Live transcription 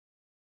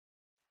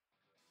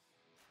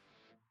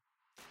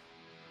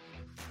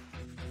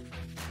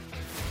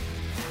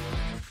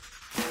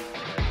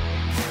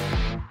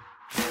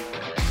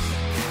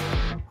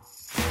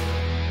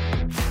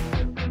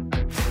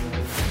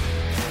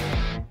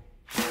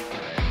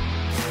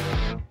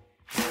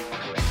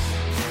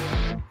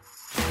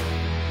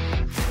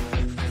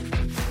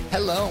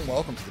Hello and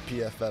welcome to the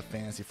PFF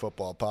Fantasy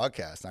Football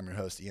Podcast. I'm your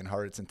host, Ian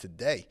Hartitz, and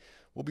today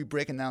we'll be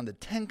breaking down the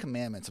 10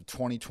 commandments of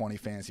 2020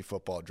 fantasy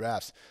football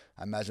drafts.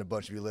 I imagine a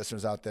bunch of you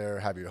listeners out there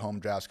have your home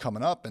drafts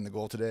coming up, and the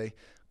goal today,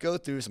 go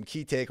through some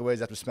key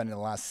takeaways after spending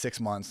the last 6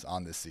 months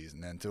on this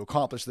season. And to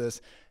accomplish this,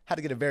 had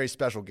to get a very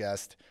special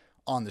guest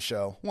on the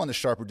show, one of the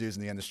sharper dudes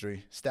in the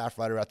industry, staff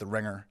writer at The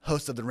Ringer,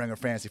 host of The Ringer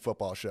Fantasy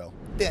Football Show,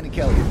 Danny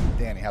Kelly.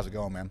 Danny, how's it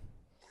going, man?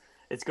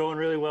 It's going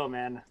really well,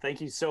 man.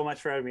 Thank you so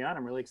much for having me on.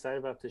 I'm really excited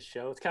about this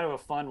show. It's kind of a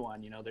fun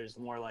one. You know, there's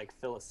more like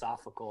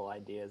philosophical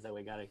ideas that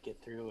we got to get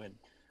through. And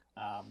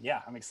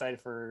I'm excited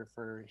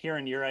for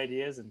hearing your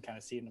ideas and kind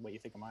of seeing what you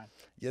think of mine.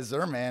 Yes,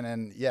 sir, man.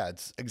 And yeah,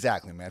 it's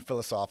exactly, man,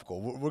 philosophical.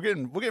 We're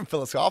getting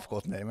philosophical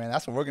today, man.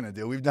 That's what we're going to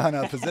do. We've done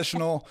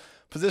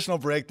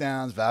positional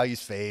breakdowns,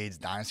 values, fades,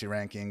 dynasty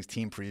rankings,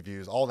 team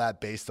previews, all that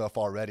base stuff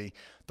already.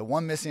 The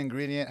one missing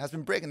ingredient has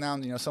been breaking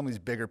down, some of these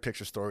bigger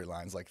picture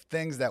storylines, like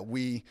things that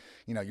we,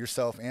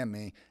 yourself and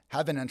me,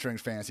 have been entering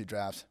fantasy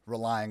drafts,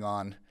 relying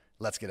on.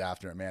 Let's get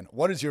after it, man.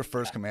 What is your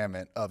first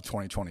commandment of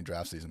 2020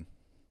 draft season?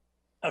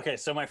 Okay,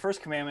 so my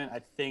first commandment,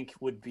 I think,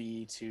 would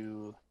be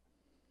to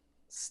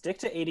stick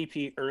to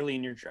ADP early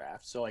in your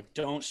draft. So,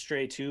 don't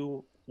stray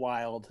too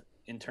wild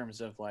in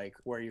terms of,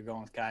 where you're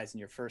going with guys in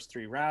your first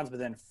 3 rounds. But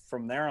then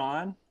from there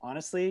on,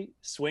 honestly,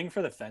 swing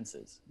for the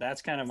fences.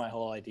 That's kind of my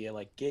whole idea.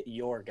 Get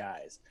your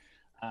guys.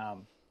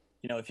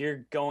 If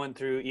you're going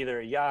through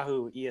either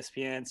Yahoo,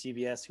 ESPN,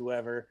 CBS,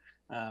 whoever,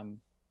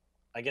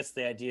 I guess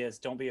the idea is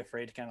don't be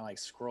afraid to kind of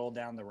scroll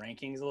down the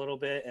rankings a little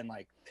bit and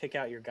pick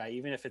out your guy,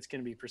 even if it's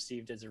going to be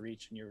perceived as a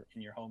reach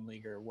in your home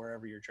league or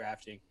wherever you're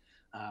drafting.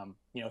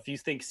 If you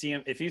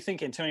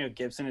think Antonio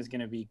Gibson is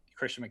going to be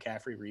Christian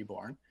McCaffrey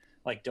reborn,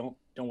 don't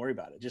worry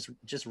about it.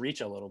 Just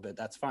reach a little bit.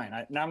 That's fine.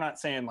 I'm not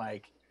saying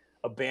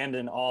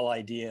abandon all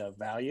idea of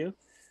value.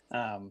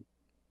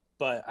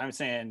 But I'm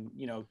saying,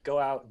 go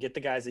out, get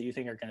the guys that you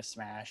think are going to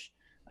smash.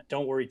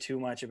 Don't worry too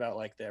much about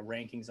the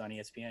rankings on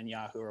ESPN,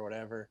 Yahoo, or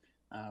whatever.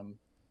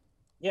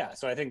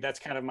 So I think that's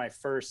kind of my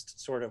first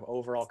sort of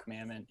overall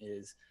commandment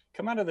is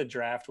come out of the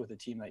draft with a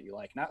team that you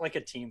like, not a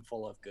team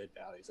full of good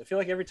values. I feel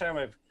like every time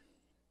I've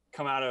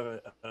come out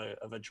of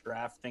a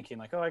draft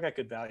thinking I got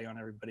good value on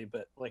everybody,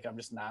 but I'm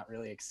just not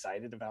really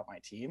excited about my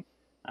team.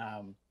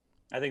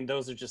 I think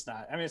those are just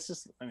not,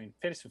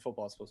 fantasy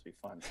football is supposed to be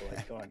fun. So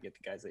go out and get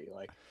the guys that you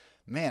like.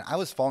 Man, I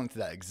was falling into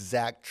that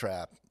exact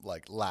trap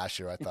last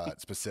year, I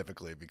thought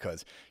specifically,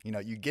 because,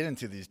 you get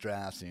into these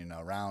drafts and,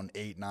 round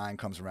 8, 9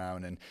 comes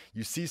around and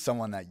you see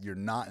someone that you're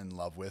not in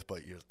love with,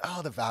 but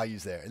the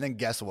value's there. And then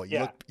guess what?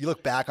 You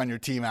look back on your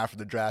team after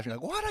the draft, you're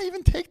like, why did I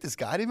even take this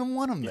guy? I didn't even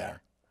want him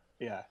there.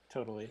 Yeah,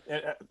 totally.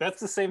 That's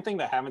the same thing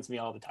that happens to me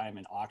all the time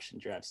in auction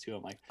drafts too.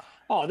 I'm like,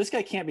 oh, this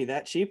guy can't be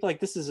that cheap.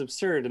 This is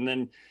absurd. And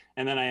then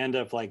I end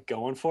up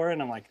going for it.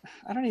 And I'm like,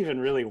 I don't even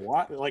really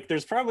want,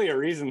 there's probably a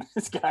reason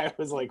this guy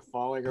was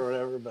falling or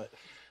whatever. But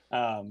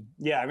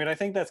I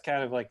think that's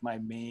kind of my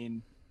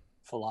main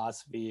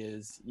philosophy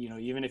is,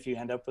 even if you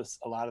end up with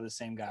a lot of the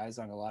same guys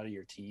on a lot of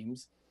your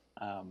teams,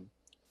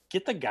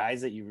 get the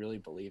guys that you really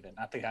believe in,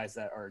 not the guys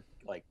that are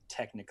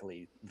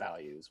technically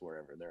values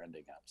wherever they're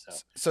ending up.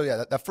 So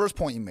yeah, that first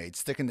point you made,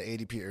 sticking to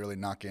ADP early,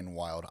 not getting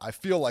wild. I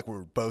feel like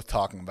we're both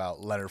talking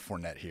about Leonard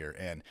Fournette here.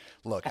 And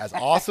look, as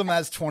awesome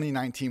as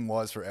 2019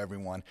 was for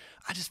everyone,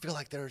 I just feel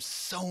like there's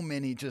so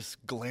many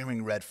just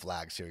glaring red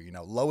flags here.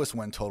 Lowest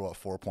win total at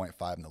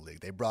 4.5 in the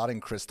league. They brought in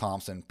Chris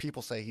Thompson.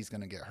 People say he's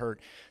going to get hurt.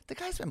 The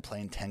guy's been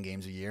playing 10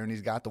 games a year, and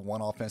he's got the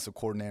one offensive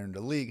coordinator in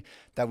the league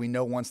that we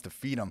know wants to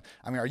feed him.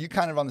 Are you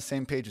kind of on the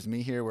same page as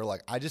me here, where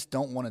I just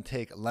don't want to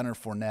take Leonard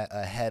Fournette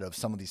ahead of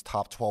some of these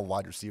top 12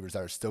 wide receivers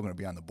that are still going to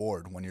be on the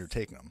board when you're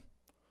taking them?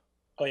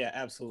 Oh yeah,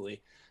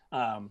 absolutely.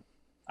 I'm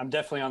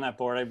definitely on that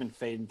board. I've been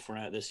fading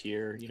Fournette this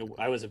year.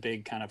 I was a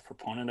big kind of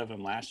proponent of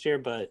him last year,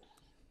 but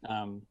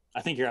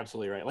I think you're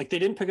absolutely right. They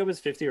didn't pick up his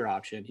 50-year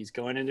option. He's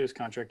going into his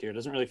contract year. It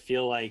doesn't really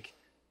feel like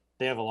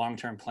they have a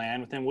long-term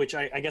plan with him, which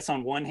I guess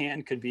on one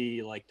hand could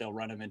be they'll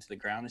run him into the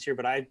ground this year,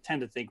 but I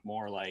tend to think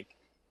more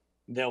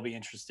they'll be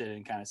interested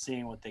in kind of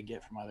seeing what they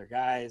get from other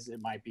guys. It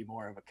might be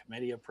more of a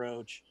committee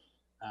approach.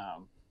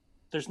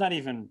 There's not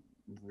even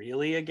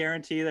really a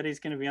guarantee that he's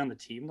going to be on the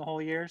team the whole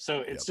year.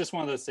 So it's just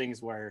one of those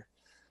things where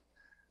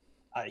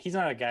he's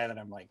not a guy that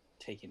I'm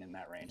taking in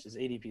that range. His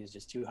ADP is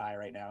just too high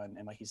right now.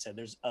 And like you said,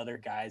 there's other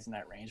guys in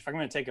that range. If I'm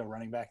going to take a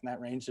running back in that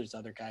range, there's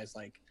other guys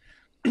I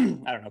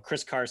don't know,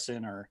 Chris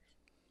Carson or,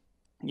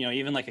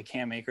 even a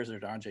Cam Akers or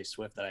DeAndre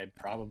Swift that I'd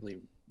probably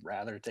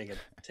rather take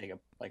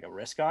a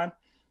risk on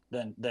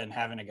than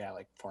having a guy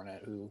like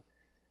Fournette who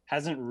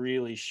hasn't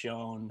really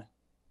shown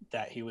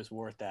that he was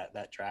worth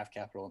that draft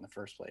capital in the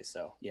first place.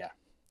 So yeah.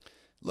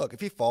 Look,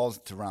 if he falls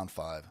to round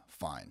 5,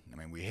 fine.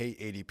 We hate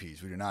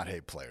ADPs. We do not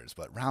hate players.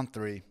 But round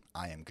 3,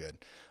 I am good.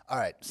 All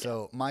right.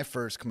 So my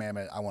first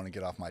commandment I want to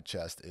get off my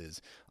chest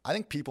is I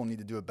think people need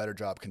to do a better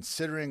job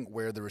considering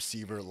where the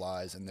receiver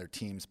lies in their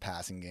team's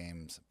passing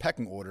game's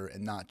pecking order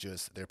and not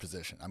just their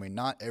position. I mean,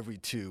 not every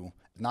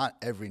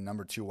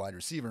number two wide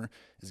receiver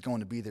is going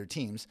to be their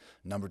team's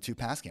number two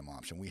pass game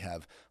option. We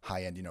have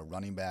high end,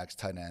 running backs,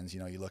 tight ends.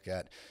 You look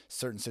at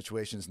certain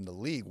situations in the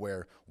league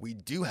where we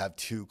do have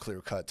two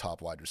clear cut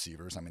top wide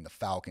receivers. I mean, the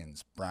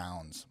Falcons,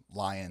 Browns,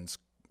 Lions,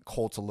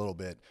 Colts a little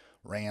bit,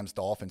 Rams,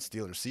 Dolphins,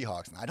 Steelers,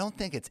 Seahawks. And I don't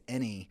think it's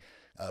any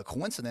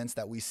coincidence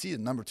that we see the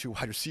number two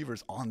wide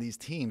receivers on these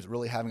teams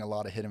really having a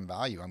lot of hidden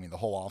value. I mean, the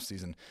whole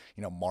offseason,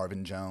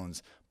 Marvin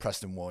Jones,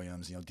 Preston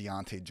Williams,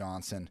 Deontay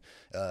Johnson,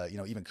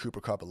 even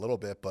Cooper Kupp a little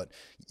bit. But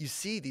you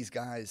see these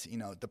guys,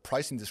 the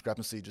pricing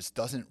discrepancy just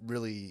doesn't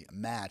really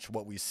match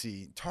what we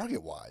see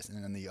target-wise.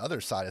 And then the other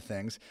side of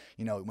things,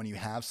 when you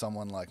have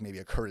someone like maybe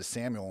a Curtis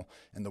Samuel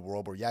in the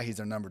world where, yeah, he's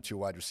their number two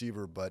wide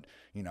receiver, but,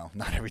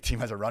 not every team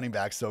has a running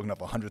back soaking up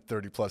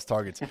 130-plus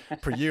targets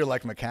per year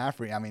like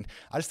McCaffrey. I mean,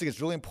 I just think it's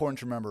really important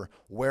to remember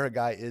where a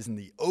guy is in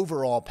the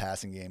overall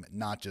passing game,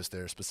 not just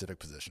their specific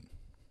position.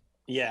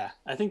 Yeah,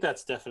 I think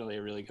that's definitely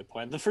a really good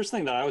point. The first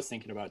thing that I was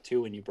thinking about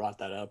too when you brought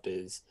that up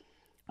is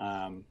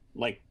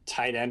like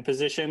tight end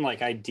position.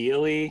 Like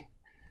ideally,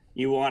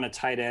 you want a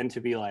tight end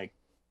to be like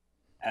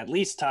at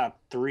least top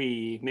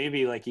three,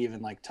 maybe like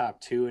even like top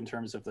two in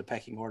terms of the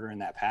pecking order in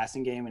that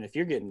passing game. And if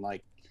you're getting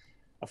like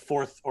a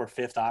fourth or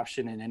fifth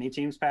option in any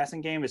team's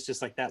passing game, it's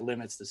just like that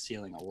limits the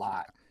ceiling a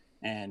lot.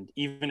 And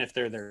even if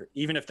they're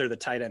the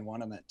tight end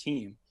one on that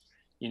team,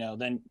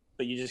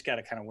 but you just got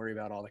to kind of worry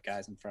about all the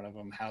guys in front of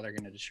them, how they're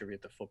going to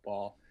distribute the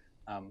football,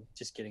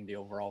 just getting the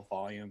overall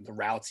volume, the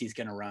routes he's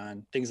going to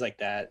run, things like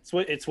that.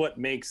 It's what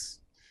makes,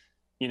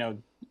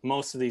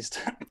 most of these,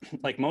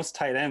 like most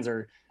tight ends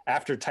are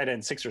after tight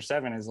end 6 or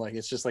 7 is like,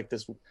 it's just like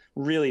this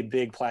really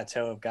big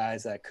plateau of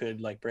guys that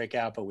could like break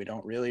out, but we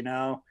don't really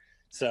know.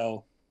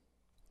 So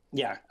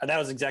yeah, that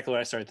was exactly what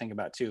I started thinking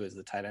about too, is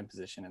the tight end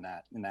position in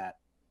that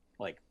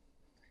like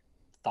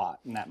thought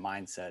and that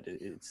mindset.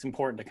 It's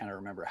important to kind of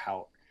remember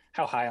how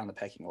high on the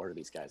pecking order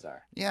these guys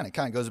are. Yeah, and it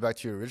kind of goes back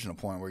to your original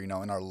point where, in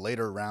our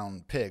later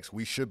round picks,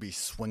 we should be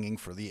swinging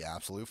for the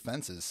absolute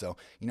fences. So,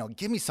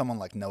 give me someone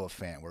like Noah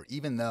Fant, where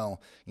even though,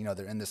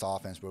 they're in this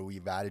offense where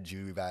we've added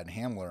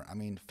Hamler. I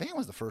mean, Fant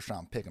was the first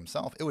round pick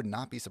himself. It would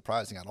not be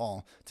surprising at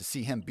all to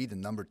see him be the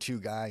number 2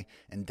 guy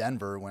in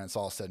Denver when it's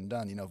all said and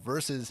done,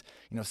 versus,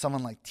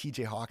 someone like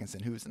TJ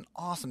Hawkinson, who's an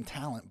awesome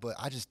talent, but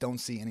I just don't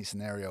see any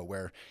scenario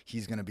where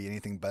he's going to be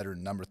anything better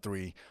than number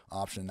 3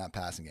 option in that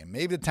passing game.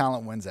 Maybe the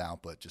talent wins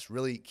out, but just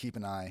really keep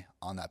an eye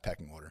on that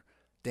pecking order.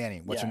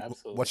 Danny, what's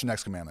your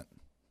next commandment?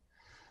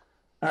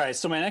 All right,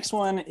 so my next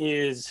one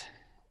is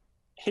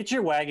hitch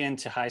your wagon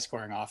to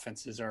high-scoring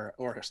offenses or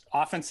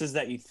offenses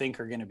that you think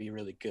are going to be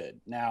really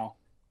good. Now,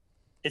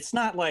 it's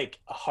not like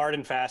a hard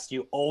and fast.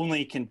 You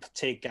only can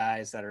take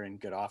guys that are in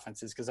good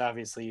offenses because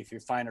obviously, if you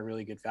find a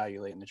really good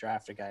value late in the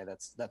draft, a guy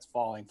that's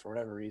falling for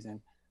whatever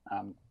reason,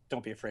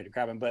 don't be afraid to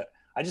grab him. But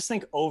I just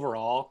think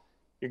overall,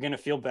 you're going to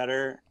feel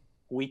better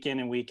week in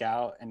and week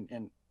out,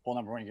 and well,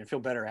 number one, you're going to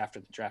feel better after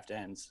the draft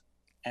ends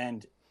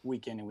and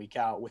week in and week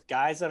out with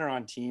guys that are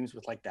on teams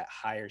with like that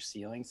higher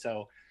ceiling.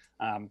 So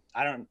I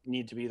don't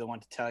need to be the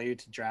one to tell you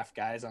to draft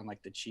guys on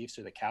like the Chiefs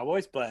or the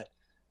Cowboys, but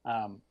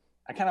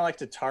I kind of like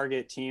to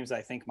target teams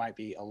I think might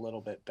be a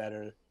little bit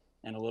better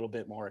and a little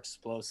bit more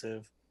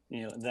explosive,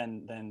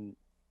 than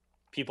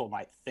people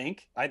might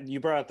think. You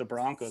brought up the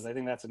Broncos. I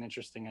think that's an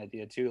interesting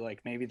idea too. Like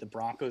maybe the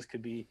Broncos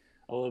could be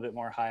a little bit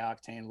more high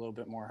octane, a little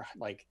bit more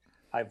like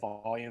high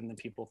volume than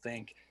people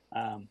think.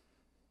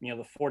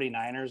 The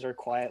 49ers are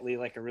quietly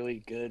like a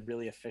really good,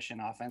 really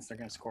efficient offense. They're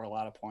going to score a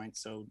lot of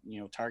points. So,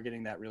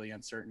 targeting that really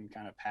uncertain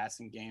kind of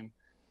passing game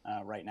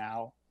right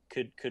now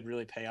could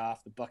really pay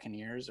off. The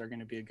Buccaneers are going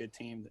to be a good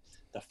team.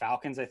 The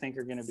Falcons, I think,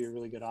 are going to be a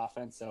really good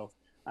offense. So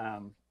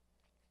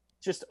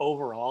just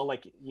overall,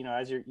 like,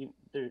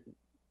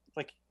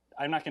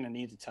 I'm not going to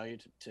need to tell you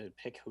to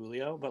pick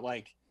Julio, but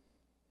like,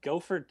 go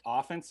for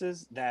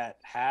offenses that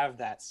have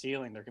that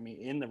ceiling. They're going to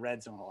be in the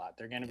red zone a lot.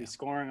 They're going to be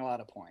scoring a lot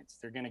of points.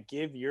 They're going to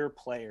give your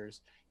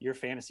players, your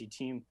fantasy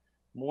team,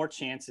 more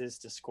chances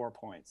to score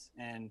points.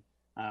 And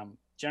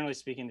generally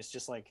speaking, it's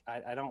just like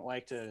I don't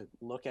like to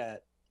look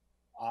at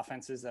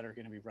offenses that are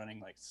going to be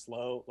running like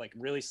slow, like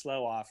really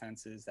slow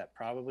offenses that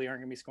probably aren't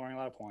going to be scoring a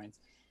lot of points.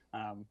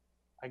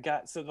 A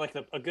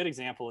good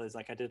example is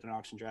like I did an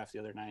auction draft the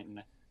other night,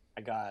 and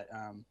I got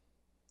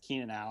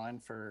Keenan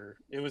Allen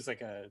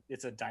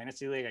it's a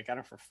dynasty league. I got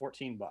him for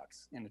 $14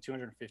 in a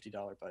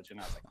 $250 budget. And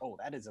I was like, oh,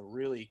 that is a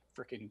really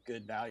freaking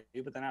good value.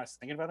 But then I was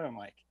thinking about it. I'm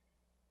like,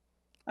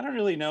 I don't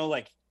really know.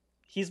 Like,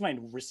 he's my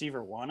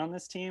receiver 1 on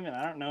this team. And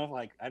I don't know,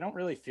 like, I don't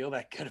really feel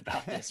that good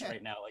about this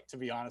right now. Like, to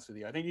be honest with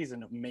you, I think he's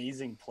an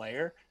amazing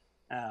player.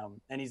 And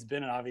he's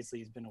been a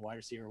wide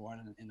receiver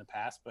 1 in the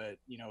past, but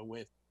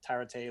with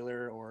Tyrod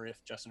Taylor, or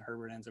if Justin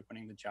Herbert ends up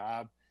winning the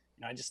job,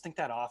 I just think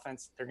that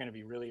offense, they're going to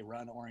be really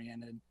run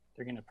oriented.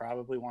 They're going to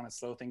probably want to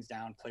slow things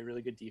down, play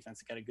really good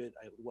defense, get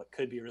what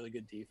could be a really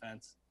good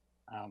defense.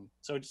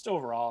 So just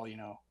overall,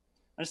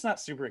 I'm just not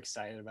super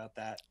excited about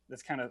that.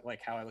 That's kind of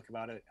like how I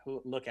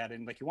look at it.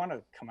 And like you want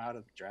to come out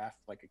of the draft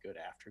like a good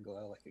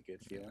afterglow, like a good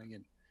Yeah. feeling,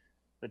 and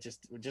but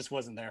it just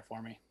wasn't there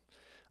for me.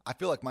 I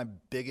feel like my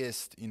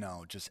biggest,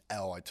 just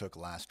L I took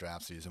last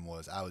draft season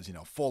was I was,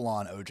 full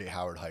on OJ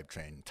Howard hype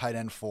train. Tight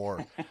end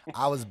four.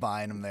 I was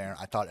buying him there.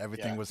 I thought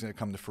everything Yeah. was going to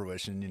come to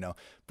fruition.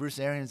 Bruce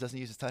Arians doesn't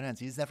use his tight ends.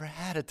 He's never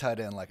had a tight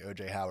end like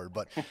OJ Howard.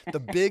 But the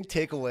big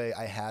takeaway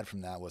I had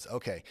from that was,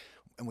 okay,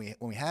 and when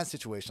we had a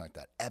situation like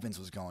that, Evans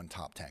was going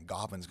top 10,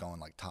 Godwin's going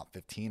like top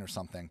 15 or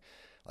something.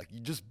 Like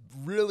you just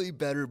really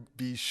better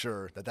be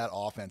sure that that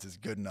offense is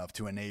good enough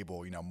to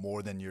enable,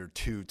 more than your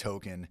two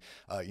token,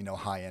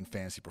 high-end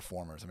fantasy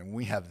performers. I mean,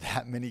 we have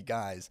that many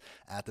guys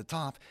at the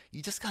top.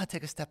 You just got to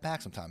take a step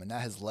back sometime. And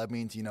that has led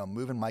me to,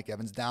 moving Mike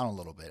Evans down a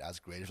little bit. As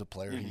great as a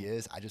player he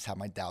is, I just have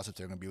my doubts if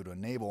they're going to be able to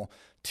enable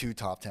two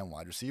top 10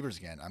 wide receivers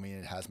again. I mean,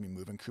 it has me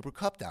moving Cooper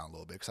Kupp down a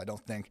little bit because I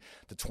don't think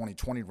the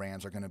 2020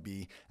 Rams are going to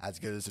be as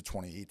good as the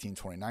 2018,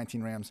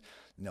 2019 Rams.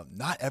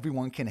 Not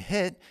everyone can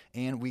hit,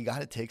 and we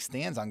got to take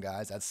stands on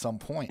guys at some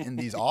point in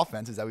these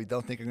offenses that we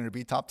don't think are going to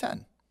be top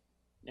 10.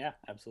 Yeah,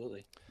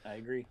 absolutely. I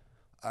agree.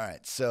 All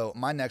right, so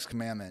my next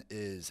commandment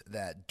is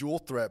that dual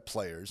threat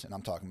players, and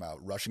I'm talking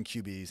about rushing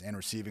QBs and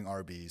receiving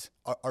RBs,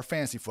 are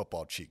fantasy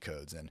football cheat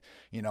codes. And,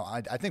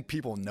 I think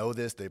people know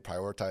this. They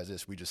prioritize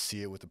this. We just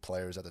see it with the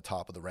players at the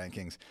top of the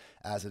rankings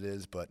as it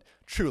is. But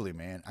truly,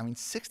 man, I mean,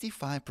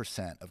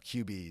 65% of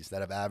QBs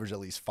that have averaged at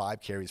least 5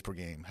 carries per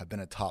game have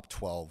been a top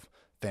 12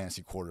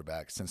 fantasy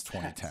quarterback since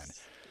 2010.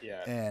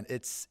 Yeah. And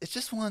it's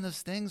just one of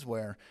those things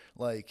where,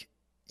 like,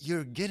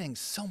 you're getting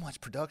so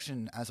much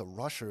production as a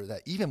rusher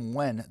that even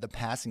when the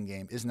passing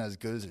game isn't as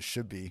good as it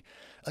should be,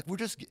 like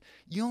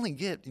you only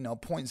get,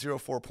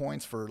 0.04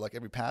 points for like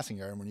every passing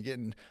yard. And when you're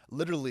getting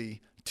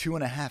literally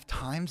 2.5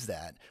 times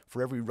that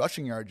for every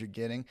rushing yard you're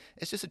getting,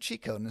 it's just a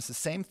cheat code. And it's the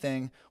same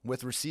thing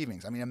with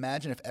receivings. I mean,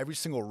 imagine if every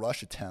single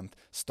rush attempt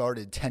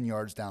started 10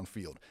 yards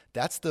downfield.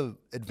 That's the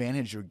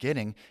advantage you're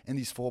getting in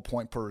these full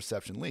point per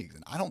reception leagues.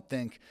 And I don't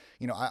think,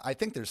 I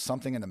think there's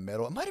something in the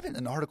middle. It might have been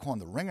an article on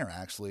The Ringer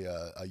actually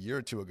a year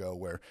or two ago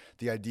where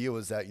the idea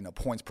was that,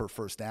 points per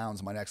first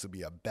downs might actually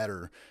be a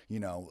better,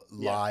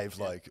 live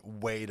like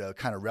way to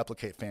kind of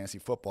replicate fantasy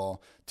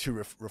football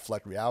to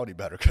reflect reality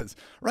better. Because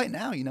right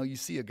now, you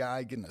see a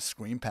guy getting a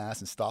screen pass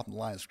and stopping the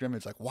line of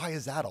scrimmage. Like, why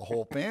is that a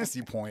whole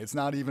fantasy point? It's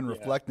not even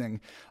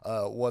reflecting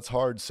what's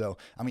hard. So,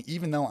 I mean,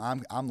 even though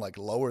I'm like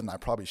lower than I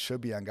probably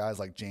should be on guys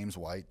like James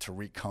White,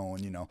 Tariq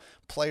Cohen,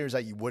 players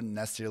that you wouldn't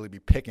necessarily be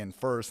picking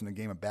first in the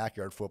game of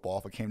backyard football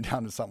if it came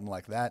down to something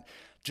like that.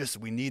 Just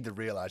we need to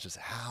realize just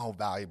how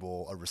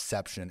valuable a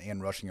reception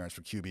and rushing yards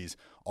for QBs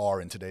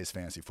are in today's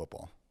fantasy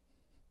football.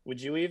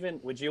 Would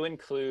you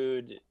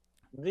include,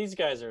 these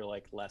guys are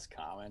like less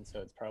common, so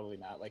it's probably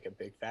not like a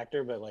big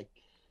factor, but like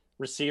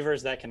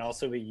receivers that can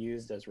also be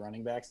used as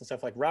running backs and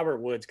stuff? Like Robert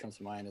Woods comes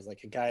to mind as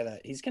like a guy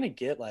that he's going to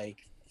get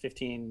like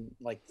 15,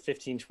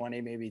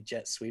 20 maybe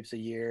jet sweeps a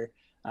year.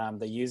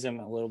 They use him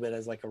a little bit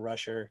as like a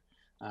rusher.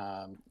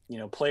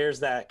 Players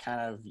that kind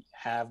of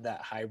have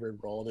that hybrid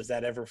role, does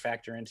that ever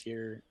factor into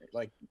your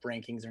like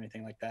rankings or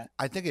anything like that?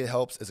 I think it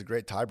helps. It's a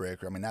great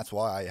tiebreaker. I mean, that's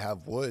why I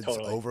have Woods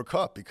over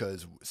Kupp,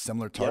 because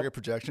similar target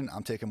projection,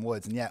 I'm taking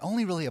Woods. And yeah, it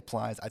only really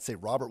applies, I'd say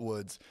Robert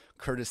Woods,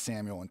 Curtis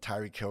Samuel, and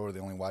Tyreek Hill are the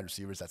only wide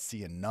receivers that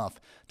see enough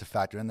to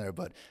factor in there.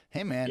 But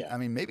hey, man, I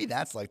mean, maybe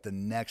that's like the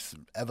next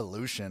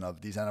evolution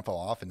of these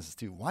NFL offenses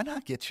too. Why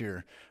not get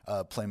your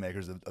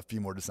playmakers a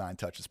few more design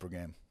touches per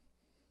game?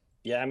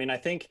 Yeah, I mean, I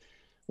think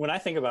when I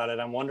think about it,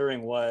 I'm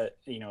wondering what,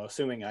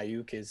 assuming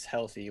Ayuk is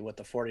healthy, what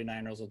the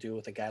 49ers will do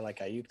with a guy like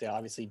Ayuk. They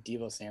obviously,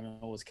 Deebo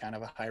Samuel was kind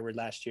of a hybrid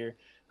last year.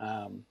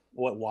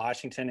 What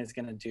Washington is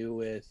going to do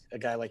with a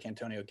guy like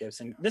Antonio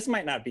Gibson. This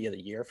might not be the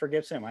year for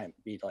Gibson. It might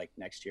be like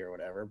next year or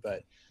whatever,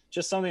 but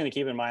just something to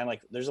keep in mind.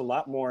 Like there's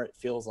it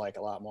feels like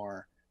a lot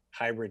more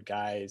hybrid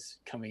guys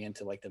coming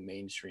into like the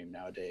mainstream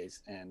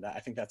nowadays. And I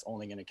think that's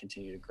only going to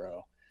continue to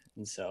grow.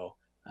 And so,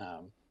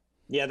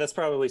 yeah, that's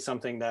probably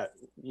something that,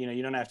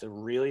 you don't have to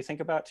really think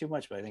about too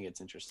much, but I think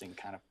it's interesting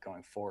kind of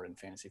going forward in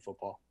fantasy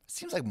football. It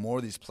seems like more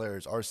of these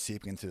players are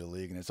seeping into the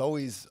league, and it's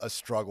always a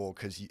struggle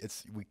because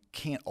we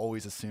can't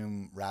always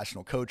assume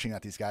rational coaching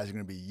that these guys are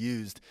going to be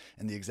used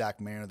in the exact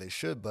manner they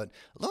should. But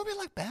a little bit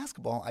like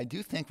basketball, I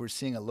do think we're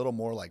seeing a little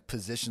more like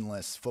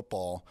positionless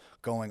football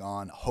going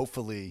on.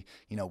 Hopefully,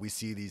 we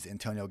see these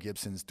Antonio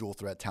Gibson's dual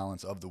threat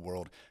talents of the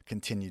world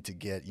continue to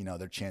get,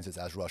 their chances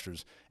as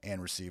rushers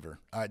and receiver.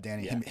 All right,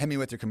 Danny, hit me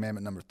with your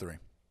commandment number 3.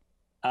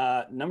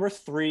 Number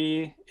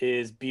 3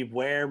 is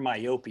beware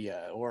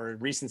myopia or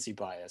recency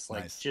bias.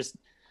 Like just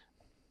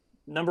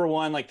number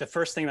 1, like the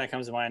first thing that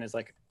comes to mind is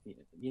like,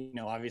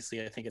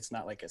 obviously I think it's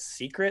not like a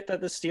secret that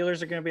the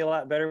Steelers are going to be a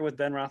lot better with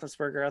Ben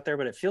Roethlisberger out there,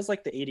 but it feels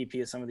like the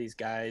ADP of some of these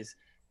guys,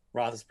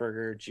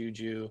 Roethlisberger,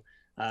 Juju,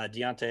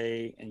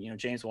 Deontay, and,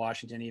 James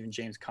Washington, even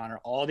James Conner,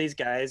 all these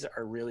guys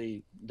are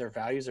really, their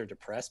values are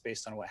depressed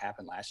based on what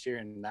happened last year.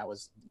 And that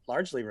was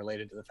largely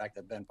related to the fact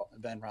that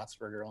Ben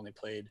Roethlisberger only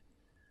played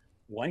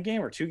 1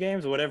 game or 2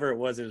 games, whatever it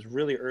was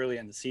really early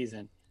in the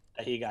season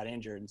that he got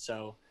injured. And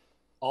so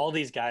all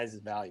these guys'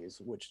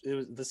 values, which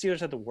the Steelers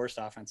had the worst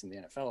offense in the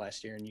NFL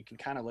last year. And you can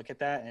kind of look at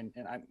that. And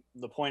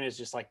the point is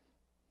just like,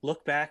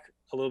 look back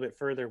a little bit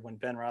further when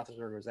Ben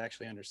Roethlisberger was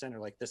actually under center.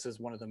 Like, this is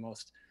one of the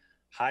most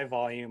high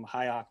volume,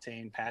 high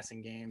octane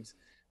passing games.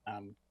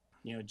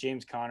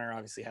 James Conner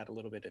obviously had a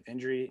little bit of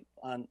injury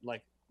on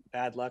like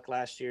bad luck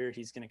last year.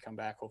 He's going to come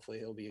back. Hopefully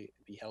he'll be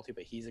healthy,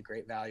 but he's a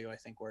great value, I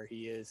think, where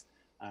he is.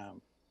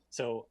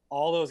 So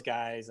all those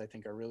guys, I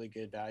think, are really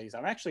good values.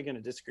 I'm actually going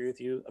to disagree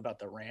with you about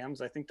the Rams.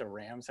 I think the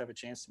Rams have a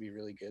chance to be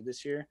really good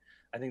this year.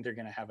 I think they're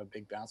going to have a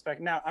big bounce back.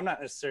 Now, I'm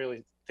not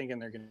necessarily thinking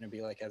they're going to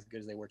be like as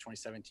good as they were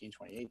 2017,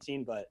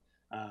 2018, but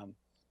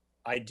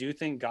I do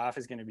think Goff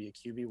is going to be a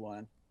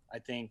QB1. I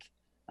think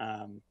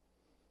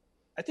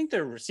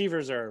their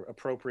receivers are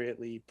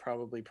appropriately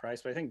probably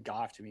priced, but I think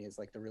Goff to me is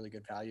like the really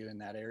good value in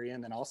that area.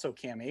 And then also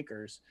Cam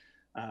Akers,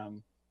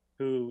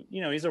 who,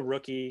 he's a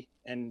rookie,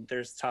 and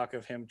there's talk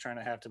of him trying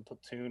to have to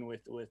platoon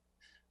with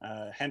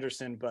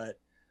Henderson, but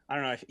I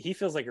don't know. He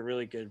feels like a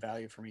really good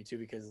value for me too,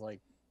 because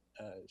like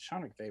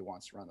Sean McVay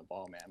wants to run the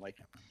ball, man. Like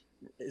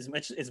as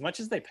much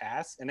as they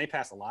pass, and they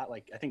pass a lot.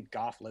 Like I think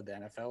Goff led the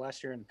NFL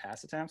last year in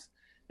pass attempts.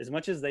 As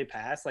much as they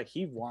pass, like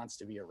he wants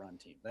to be a run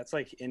team. That's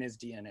like in his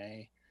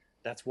DNA.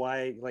 That's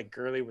why like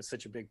Gurley was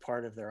such a big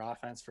part of their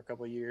offense for a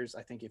couple of years.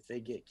 I think if they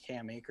get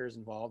Cam Akers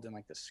involved in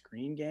like the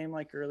screen game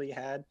like Gurley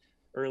had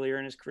earlier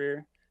in his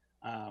career,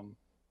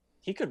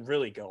 he could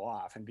really go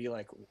off and be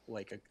like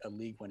a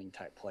league-winning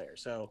type player.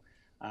 So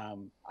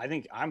I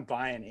think I'm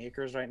buying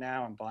Akers right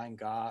now. I'm buying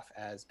Goff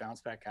as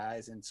bounce-back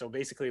guys. And so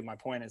basically my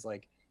point is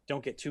like,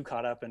 don't get too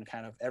caught up in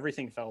kind of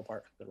everything fell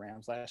apart for the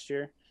Rams last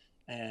year.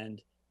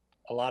 And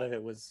a lot of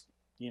it was,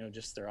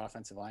 just their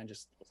offensive line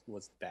just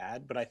was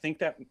bad. But I think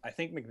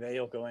McVay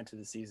will go into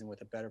the season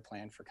with a better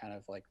plan for kind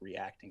of like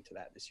reacting to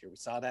that this year. We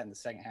saw that in the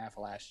second half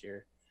of last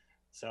year.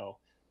 So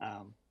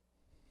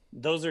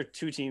those are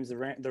two teams, the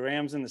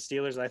Rams and the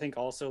Steelers. I think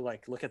also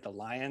like look at the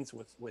Lions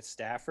with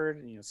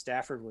Stafford.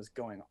 Stafford was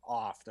going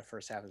off the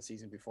first half of the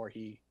season before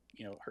he,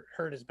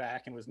 hurt his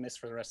back and was missed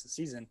for the rest of the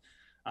season.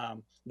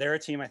 They're a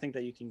team I think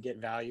that you can get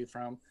value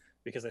from,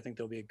 because I think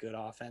they'll be a good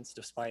offense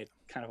despite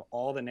kind of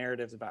all the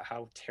narratives about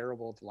how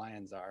terrible the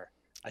Lions are.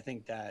 I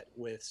think that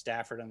with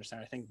Stafford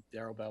I think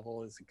Darrell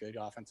Bevell is a good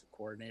offensive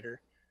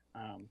coordinator.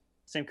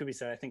 Same could be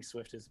said. I think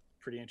Swift is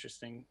pretty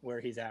interesting where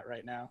he's at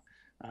right now.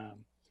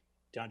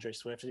 DeAndre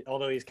Swift,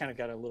 although he's kind of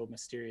got a little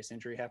mysterious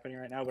injury happening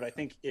right now, but I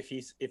think if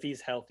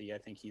he's healthy, I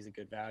think he's a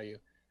good value.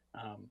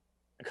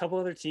 A couple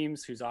other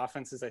teams whose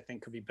offenses I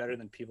think could be better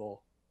than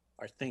people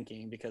are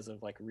thinking because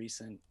of like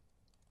recent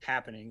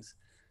happenings.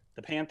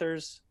 The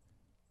Panthers,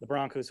 the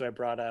Broncos, who I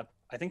brought up.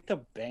 I think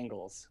the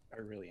Bengals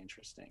are really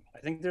interesting. I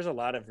think there's a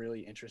lot of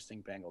really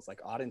interesting Bengals, like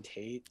Auden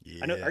Tate.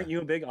 Yeah. I know, aren't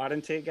you a big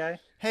Auden Tate guy?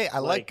 Hey, I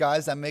like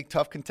guys that make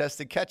tough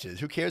contested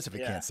catches. Who cares if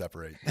it can't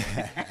separate?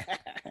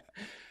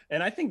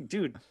 And I think,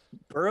 dude,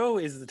 Burrow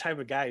is the type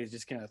of guy who's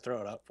just going to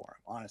throw it up for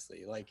him,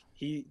 honestly. Like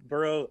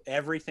Burrow,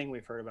 everything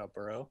we've heard about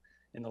Burrow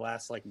in the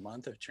last like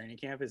month of training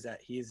camp is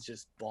that he's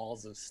just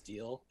balls of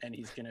steel, and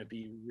he's going to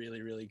be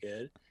really, really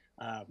good.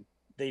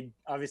 They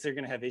obviously are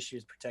going to have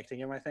issues protecting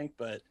him, I think,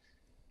 but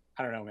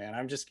I don't know, man.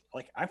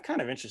 I'm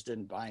kind of interested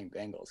in buying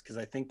Bengals because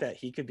I think that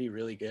he could be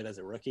really good as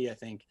a rookie. I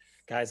think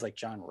guys like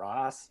John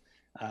Ross,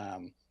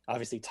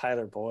 obviously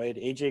Tyler Boyd,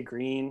 AJ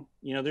Green,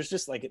 there's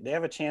just like, they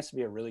have a chance to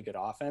be a really good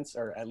offense,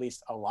 or at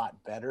least a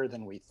lot better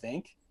than we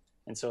think.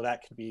 And so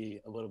that could be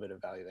a little bit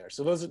of value there.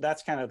 So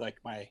that's kind of like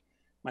my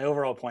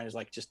overall point is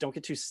like, just don't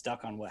get too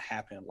stuck on what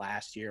happened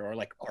last year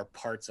or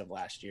parts of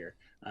last year.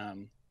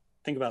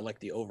 Think about like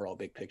the overall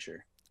big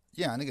picture.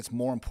 Yeah, I think it's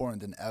more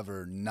important than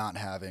ever not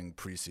having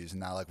preseason.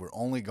 Now, like, we're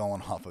only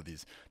going off of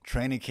these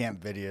training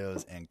camp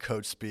videos and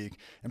coach speak.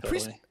 And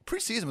Totally.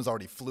 preseason was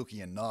already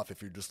fluky enough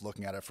if you're just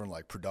looking at it from,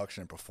 like,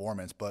 production and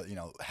performance. But,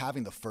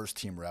 having the first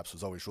team reps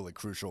was always really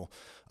crucial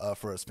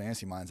for us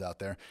fantasy minds out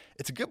there.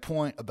 It's a good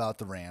point about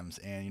the Rams.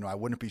 And, I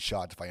wouldn't be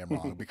shocked if I am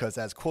wrong because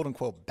as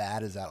quote-unquote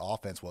bad as that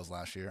offense was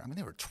last year, I mean,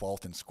 they were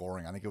 12th in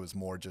scoring. I think it was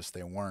more just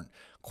they weren't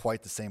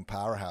quite the same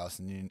powerhouse.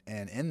 And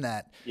in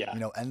that,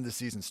 end of the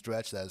season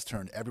stretch that has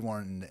turned everyone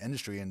in the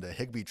industry into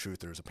Higbee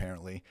truthers,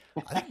 apparently.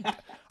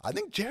 I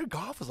think Jared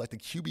Goff was like the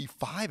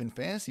QB5 in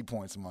fantasy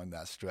points among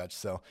that stretch.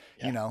 So,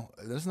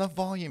 there's enough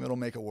volume, it'll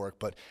make it work.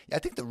 But I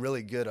think the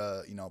really good,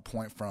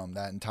 point from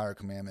that entire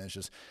commandment is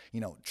just,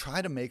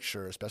 try to make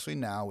sure, especially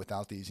now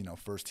without these,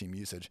 first team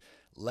usage,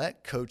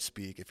 let coach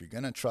speak. If you're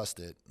going to trust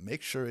it,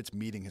 make sure it's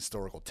meeting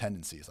historical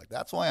tendencies. Like,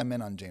 that's why I'm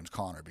in on James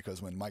Conner,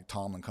 because when Mike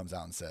Tomlin comes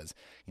out and says,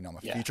 I'm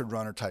a featured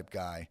runner type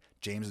guy,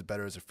 James is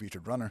better as a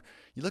featured runner.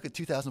 You look at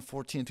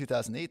 2014 and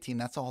 2018,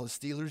 that's all the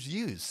Steelers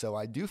used. So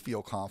I do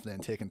feel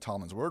confident in taking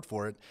Tomlin's word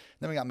for it.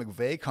 Then we got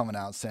McVay coming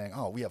out saying,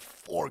 we have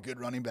 4 good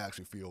running backs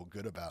we feel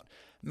good about.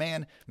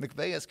 Man,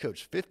 McVay has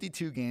coached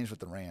 52 games with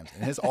the Rams,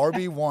 and his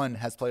RB1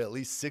 has played at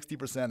least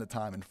 60% of the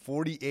time in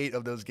 48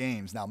 of those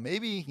games. Now,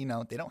 maybe,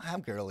 they don't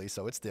have Gurley,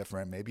 so it's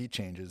different. Maybe he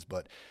changes.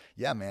 But,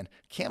 yeah, man,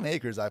 Cam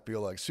Akers, I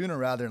feel like sooner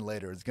rather than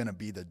later is going to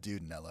be the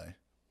dude in L.A.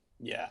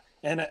 Yeah.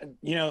 And,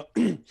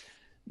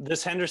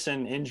 this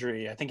Henderson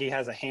injury, I think he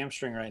has a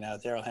hamstring right now,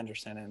 Darrell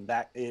Henderson, and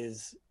that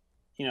is,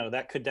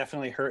 that could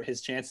definitely hurt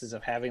his chances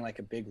of having like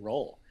a big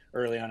role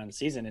early on in the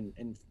season.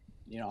 And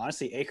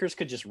honestly, Akers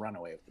could just run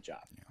away with the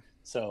job. Yeah.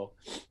 So,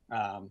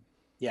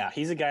 yeah,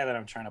 he's a guy that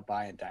I'm trying to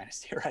buy in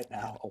Dynasty right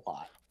now a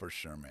lot. For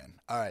sure, man.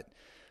 All right.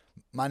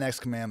 My next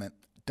commandment: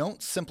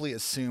 don't simply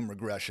assume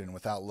regression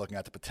without looking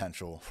at the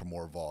potential for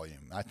more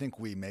volume. I think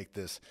we make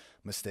this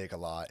mistake a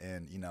lot.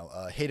 And,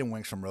 Hayden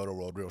Winks from Roto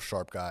World, real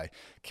sharp guy,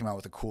 came out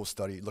with a cool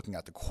study looking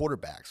at the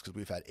quarterbacks, because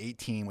we've had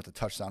 18 with a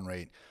touchdown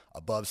rate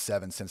above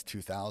 7 since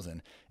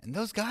 2000. And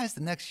those guys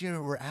the next year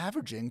were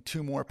averaging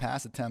 2 more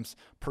pass attempts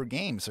per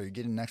game. So you're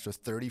getting an extra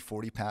 30,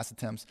 40 pass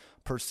attempts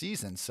per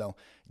season. So,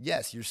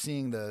 yes, you're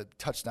seeing the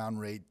touchdown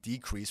rate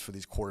decrease for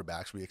these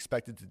quarterbacks. We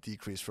expect it to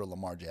decrease for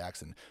Lamar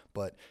Jackson.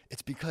 But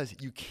it's because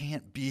you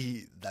can't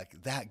be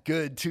that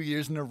good 2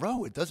 years in a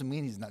row. It doesn't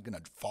mean he's not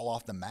going to fall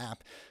off the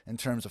map in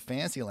terms of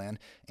fantasy land.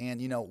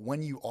 And,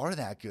 when you are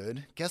that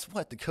good, guess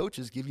what? The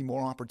coaches give you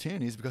more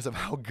opportunities because of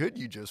how good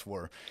you just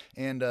were.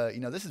 And,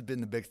 this has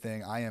been the big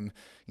thing. I am,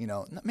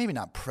 maybe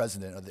not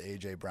president of the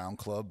A.J. Brown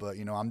Club, but,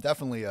 I'm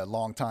definitely a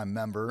longtime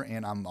member,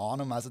 and I'm on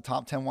him as a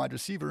top 10 wide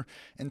receiver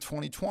in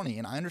 2020.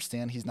 And I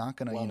understand he's not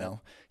going to,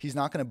 he's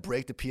not going to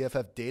break the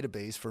PFF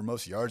database for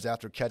most yards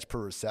after catch per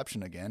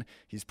reception again.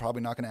 He's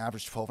probably not going to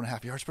average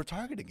 12.5 yards per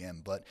target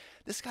again. But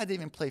this guy didn't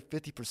even play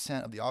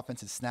 50% of the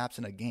offensive snaps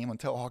in a game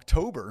until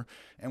October.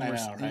 And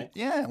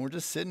we're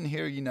just sitting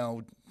here, oh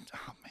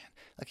man.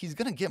 Like, he's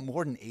going to get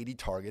more than 80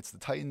 targets. The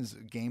Titans'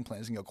 game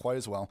plan isn't going to go quite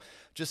as well.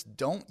 Just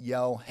don't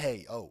yell,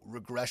 hey,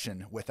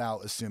 regression,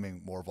 without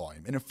assuming more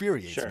volume. It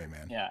infuriates me,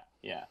 man.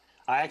 Yeah.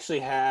 I actually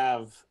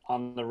have,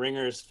 on the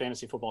Ringers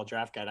Fantasy Football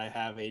Draft Guide, I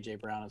have A.J.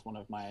 Brown as one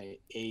of my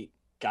 8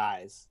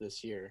 guys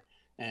this year.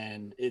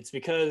 And it's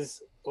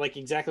because, like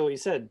exactly what you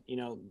said,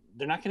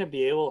 they're not going to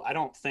be able – I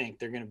don't think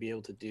they're going to be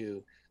able to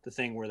do the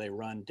thing where they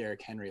run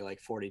Derrick Henry like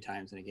 40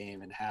 times in a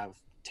game and have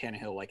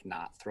Tannehill like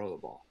not throw the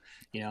ball.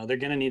 They're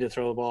going to need to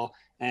throw the ball.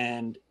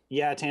 And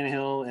yeah,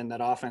 Tannehill and that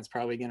offense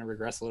probably going to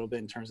regress a little bit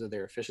in terms of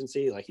their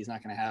efficiency. Like, he's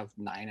not going to have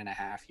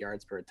 9.5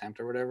 yards per attempt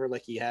or whatever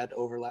like he had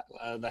over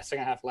the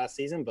second half of last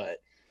season. But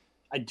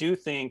I do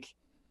think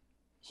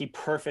he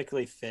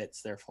perfectly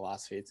fits their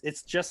philosophy.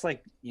 It's just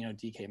like,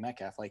 DK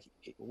Metcalf, like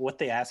what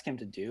they ask him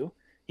to do,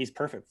 he's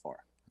perfect for.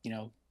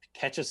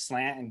 Catch a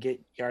slant and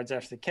get yards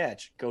after the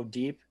catch, go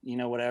deep,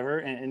 whatever.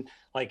 And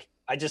like,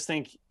 I just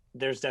think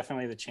there's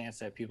definitely the chance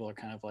that people are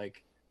kind of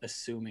like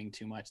assuming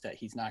too much that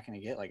he's not going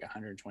to get like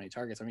 120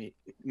 targets. I mean,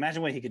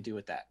 imagine what he could do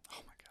with that.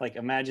 Oh my God. Like,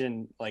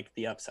 imagine like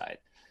the upside.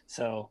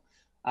 So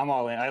I'm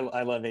all in.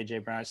 I love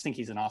AJ Brown. I just think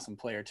he's an awesome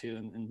player too.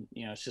 And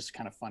it's just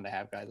kind of fun to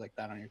have guys like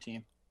that on your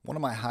team. One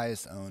of my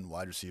highest owned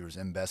wide receivers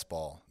in best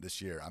ball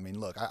this year. I mean,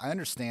 look, I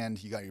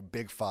understand you got your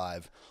big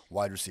 5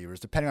 wide receivers.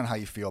 Depending on how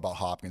you feel about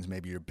Hopkins,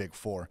 maybe your big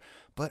 4.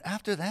 But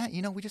after that,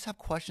 we just have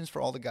questions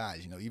for all the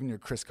guys. Even your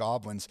Chris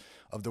Godwins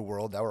of the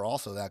world that were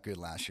also that good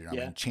last year. I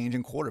mean,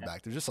 changing quarterback. Yeah.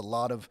 There's just a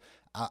lot of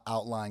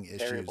outlying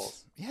issues.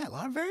 Variables. Yeah, a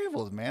lot of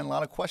variables, man. A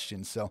lot of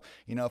questions. So,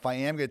 if I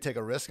am going to take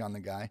a risk on the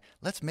guy,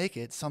 let's make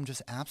it some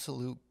just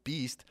absolute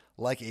beast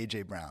like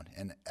A.J. Brown.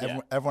 And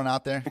everyone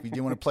out there, if you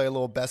do want to play a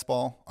little best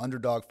ball,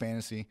 Underdog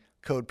Fantasy,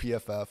 code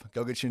PFF,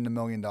 go get you into $1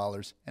 million.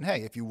 And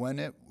hey, if you win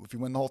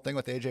the whole thing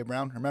with A.J.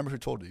 Brown, remember who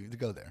told you to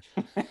go there.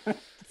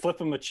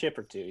 Flip him a chip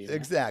or two.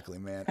 Exactly,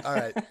 man. All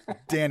right,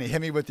 Danny,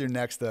 hit me with your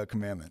next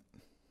commandment.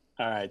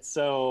 All right,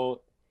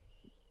 so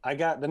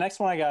the next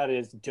one I got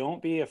is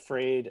don't be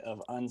afraid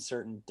of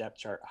uncertain depth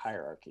chart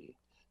hierarchy.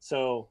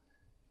 So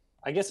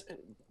I guess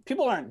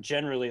people aren't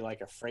generally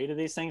like afraid of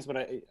these things, but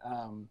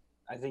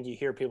I think you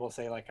hear people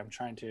say like, I'm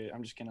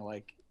just going to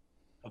like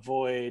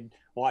avoid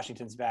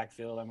Washington's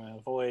backfield. I'm going to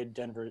avoid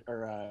Denver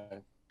or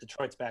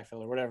Detroit's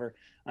backfield or whatever.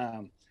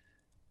 And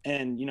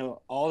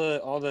all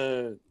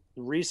the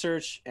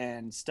research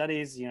and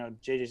studies,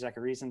 JJ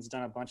Zacharyason's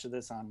done a bunch of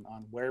this on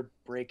where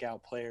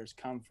breakout players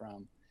come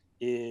from.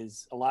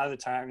 Is a lot of the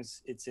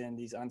times it's in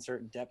these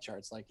uncertain depth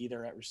charts, like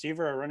either at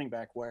receiver or running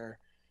back, where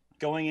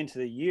going into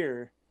the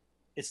year,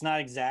 it's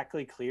not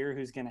exactly clear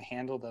who's going to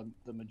handle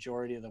the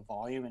majority of the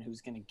volume and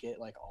who's going to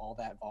get like all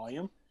that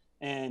volume.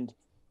 And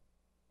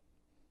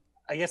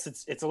I guess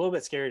it's a little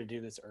bit scary to do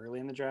this early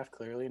in the draft,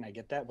 clearly, and I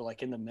get that, but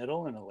like in the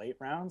middle and the late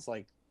rounds,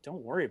 like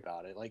don't worry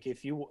about it. Like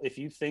if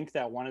you think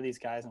that one of these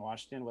guys in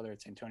Washington, whether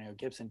it's Antonio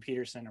Gibson,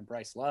 Peterson, or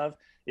Bryce Love,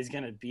 is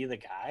going to be the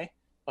guy,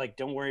 like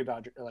don't worry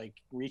about like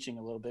reaching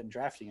a little bit and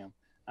drafting him.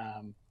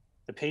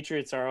 The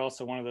Patriots are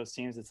also one of those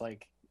teams that's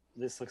like,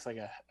 this looks like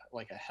a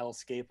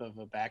hellscape of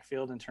a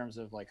backfield in terms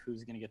of like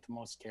who's going to get the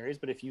most carries.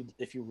 But if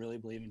you really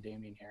believe in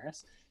Damian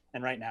Harris,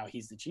 and right now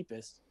he's the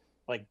cheapest,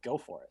 like go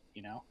for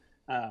it,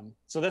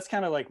 So that's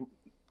kind of like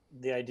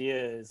the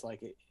idea is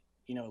like,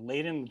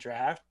 late in the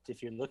draft,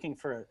 if you're looking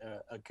for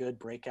a good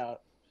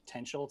breakout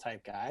potential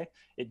type guy,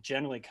 it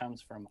generally comes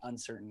from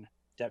uncertain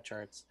depth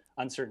charts,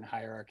 uncertain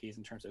hierarchies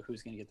in terms of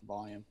who's going to get the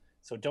volume.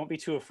 So don't be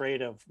too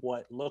afraid of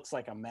what looks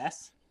like a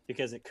mess,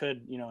 because it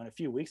could, in a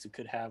few weeks, it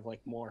could have like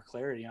more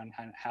clarity on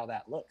how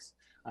that looks.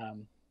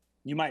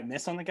 you might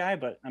miss on the guy,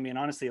 but I mean,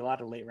 honestly, a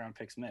lot of late round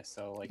picks miss.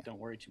 So like, don't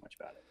worry too much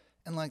about it.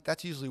 And like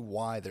that's usually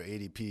why their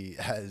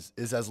ADP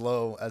is as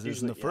low as it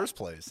is in the first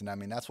place. And I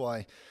mean that's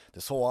why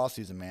this whole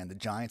offseason, man, the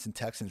Giants and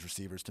Texans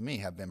receivers to me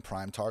have been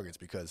prime targets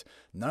because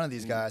none of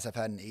these guys have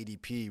had an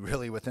ADP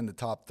really within the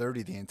top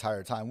 30 the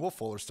entire time. Will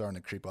Fuller's starting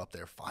to creep up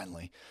there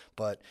finally,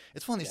 but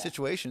it's one of these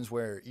situations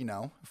where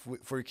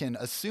if we can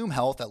assume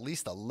health at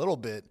least a little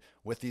bit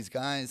with these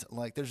guys,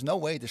 like there's no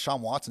way Deshaun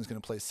Watson's going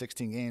to play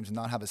 16 games and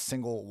not have a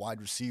single wide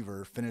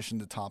receiver finish in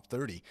the top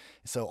 30.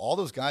 So all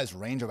those guys'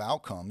 range of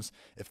outcomes,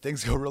 if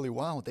things go really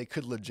well, they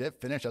could legit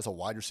finish as a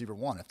wide receiver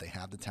one. If they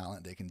have the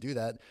talent, they can do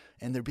that.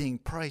 And they're being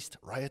priced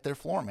right at their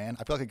floor, man.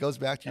 I feel like it goes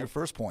back to your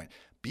first point.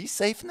 Be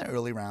safe in the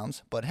early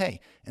rounds, but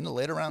hey, in the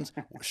later rounds,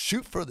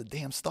 shoot for the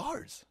damn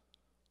stars.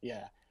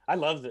 Yeah. I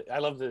love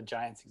the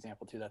Giants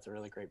example too. That's a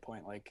really great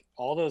point. Like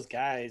all those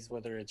guys,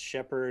 whether it's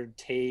Shepard,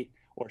 Tate,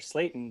 or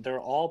Slayton, they're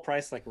all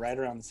priced like right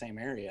around the same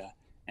area.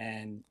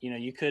 And,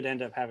 you could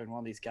end up having one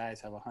of these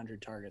guys have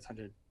 100 targets,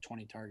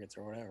 120 targets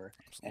or whatever,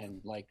 Absolutely.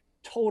 And like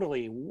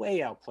totally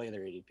way outplay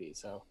their ADP.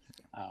 So,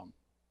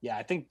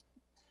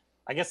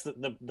 I guess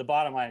the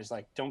bottom line is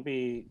like, don't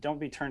be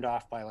turned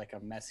off by like a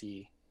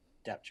messy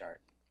depth chart.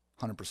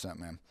 100%,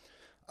 man.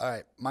 All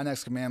right. My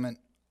next commandment,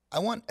 I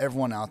want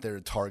everyone out there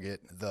to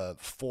target the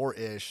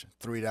 4-ish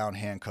 3-down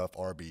handcuff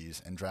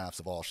RBs in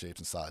drafts of all shapes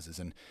and sizes.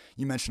 And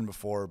you mentioned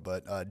before,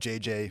 but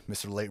JJ,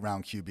 Mr. Late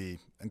Round QB,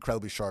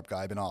 incredibly sharp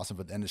guy, been awesome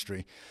for the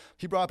industry.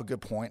 He brought up a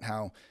good point,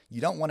 how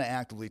you don't want to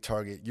actively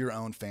target your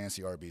own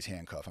fancy RBs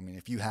handcuff. I mean,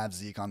 if you have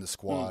Zeke on the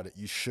squad,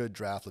 you should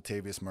draft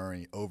Latavius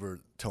Murray over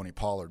Tony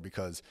Pollard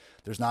because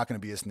there's not going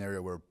to be a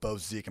scenario where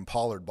both Zeke and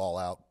Pollard ball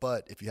out.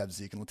 But if you have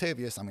Zeke and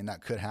Latavius, I mean,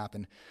 that could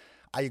happen.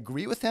 I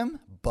agree with him,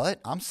 but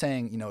I'm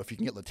saying, if you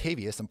can get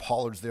Latavius and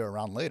Pollard's there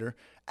around later,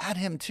 add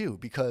him too,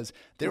 because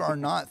there are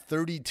not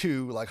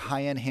 32 like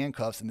high-end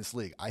handcuffs in this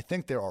league. I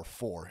think there are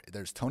 4.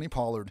 There's Tony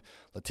Pollard,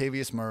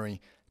 Latavius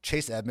Murray,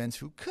 Chase Edmonds,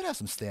 who could have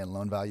some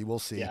standalone value, we'll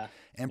see,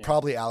 and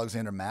probably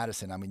Alexander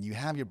Mattison. I mean, you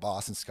have your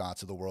Boston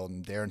Scotts of the world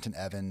and Darrington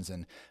Evans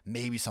and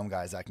maybe some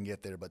guys that can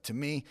get there. But to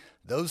me,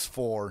 those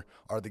 4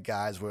 are the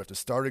guys where if the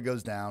starter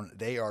goes down,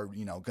 they are,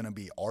 going to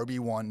be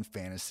RB1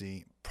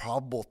 fantasy,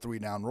 probable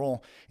 3-down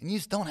role, and you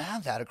just don't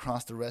have that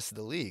across the rest of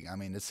the league. I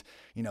mean, it's,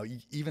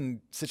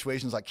 even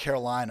situations like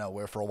Carolina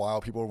where for a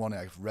while people were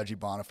wondering like Reggie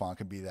Bonifant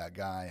could be that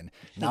guy, and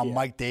now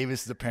Mike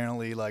Davis is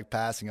apparently like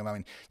passing him. I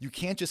mean, you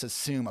can't just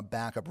assume a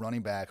backup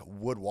running back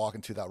would walk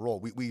into that role.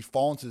 We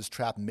fall into this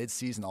trap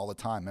mid-season all the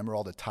time. Remember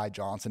all the Ty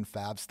Johnson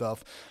fab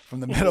stuff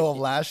from the middle of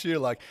last year?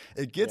 Like,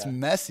 it gets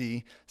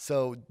messy,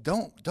 so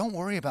don't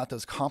worry about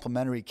those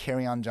complimentary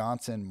Kerryon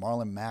Johnson,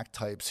 Marlon Mack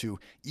types who,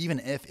 even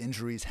if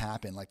injuries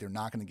happen, like they're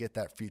not going to get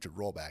that featured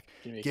rollback.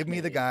 Give me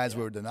the guys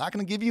where they're not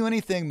going to give you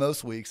anything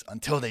most weeks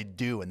until they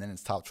do, and then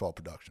it's top 12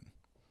 production.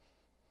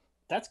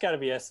 That's got to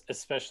be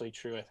especially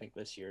true, I think,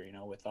 this year,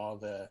 with all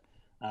the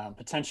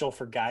potential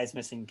for guys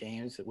missing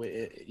games.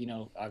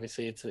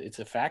 Obviously it's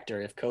a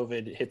factor. If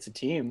COVID hits a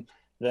team,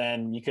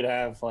 then you could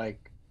have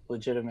like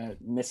legitimate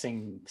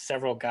missing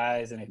several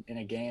guys in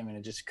a game, and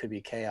it just could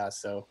be chaos.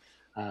 So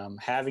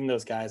having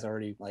those guys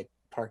already like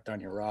parked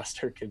on your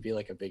roster could be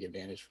like a big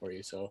advantage for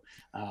you. So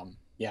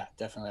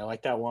definitely. I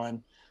like that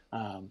one.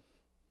 I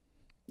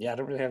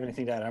don't really have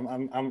anything to add.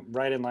 I'm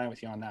right in line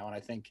with you on that one. I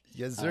think.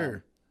 Yes,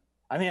 sir.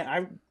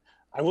 I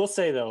will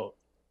say though,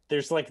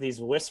 there's like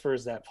these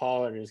whispers that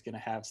Pollard is going to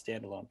have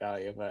standalone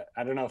value, but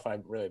I don't know if I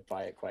really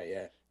buy it quite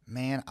yet.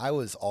 Man, I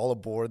was all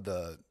aboard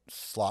the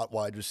slot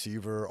wide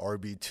receiver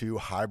RB2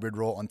 hybrid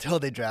role until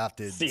they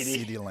drafted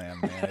CeeDee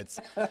Lamb, man. It's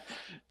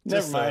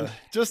Never mind.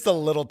 Just a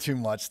little too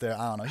much there.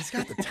 I don't know. He's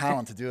got the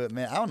talent to do it,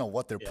 man. I don't know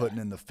what they're putting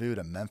in the food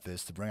in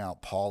Memphis to bring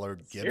out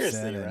Pollard,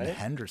 Gibson, and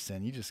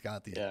Henderson. You just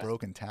got these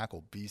broken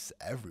tackle beasts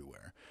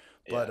everywhere.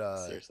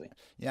 But seriously.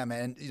 Yeah,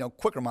 man.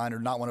 Quick reminder,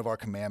 not one of our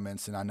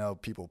commandments, and I know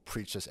people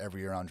preach this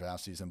every year on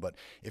draft season, but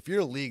if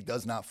your league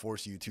does not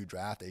force you to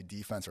draft a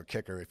defense or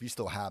kicker, if you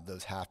still have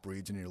those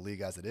half-breeds in your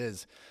league as it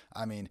is,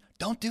 I mean,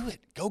 don't do it.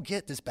 Go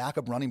get this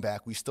backup running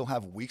back. We still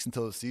have weeks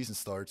until the season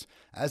starts.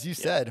 As you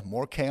said,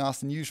 more chaos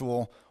than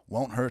usual.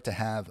 Won't hurt to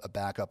have a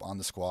backup on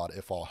the squad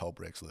if all hell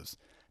breaks loose.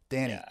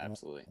 Danny,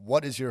 absolutely.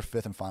 What is your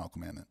 5th and final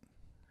commandment?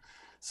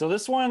 So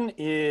this one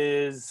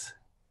is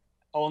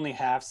only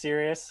half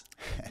serious,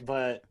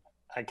 but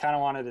I kind of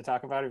wanted to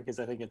talk about it because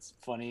I think it's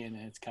funny and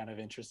it's kind of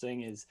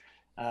interesting.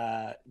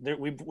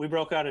 We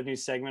broke out a new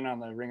segment on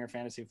the Ringer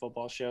Fantasy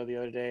Football Show the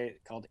other day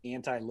called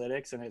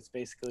Anti-Lytics, and it's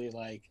basically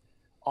like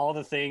all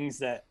the things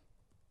that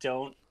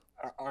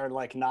are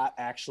like not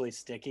actually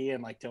sticky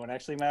and like don't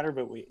actually matter,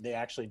 but they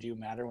actually do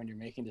matter when you're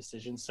making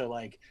decisions. So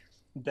like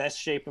best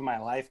shape of my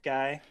life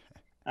guy,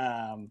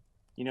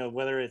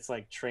 whether it's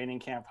like training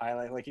camp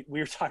highlight, like we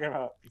were talking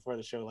about before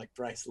the show, like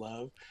Bryce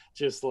Love,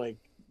 just like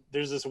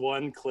there's this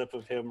one clip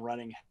of him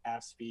running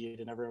half speed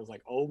and everyone was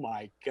like, oh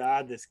my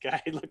God, this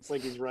guy looks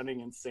like he's running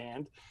in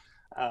sand.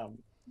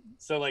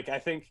 So like, I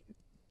think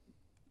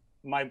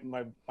my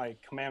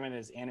commandment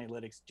is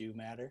analytics do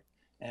matter.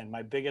 And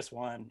my biggest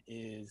one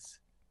is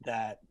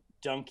that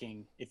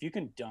dunking, if you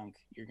can dunk,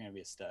 you're going to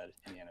be a stud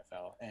in the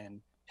NFL.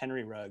 And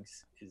Henry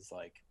Ruggs is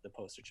like the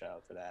poster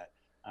child for that.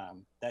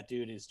 That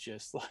dude is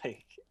just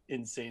like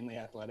insanely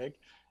athletic,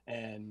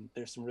 and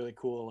there's some really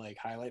cool like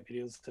highlight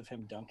videos of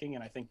him dunking,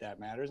 and I think that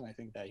matters, and I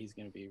think that he's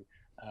going to be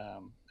a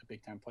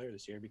big time player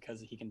this year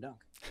because he can dunk.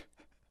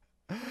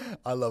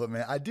 I love it,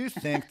 man. I do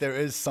think there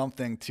is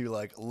something to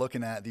like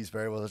looking at these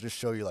variables that just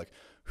show you like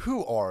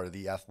who are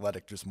the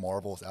athletic just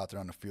marvels out there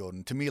on the field.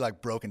 And to me,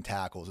 like broken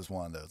tackles is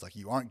one of those. Like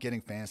you aren't getting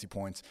fantasy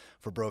points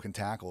for broken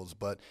tackles,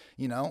 but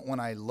you know when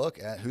I look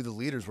at who the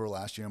leaders were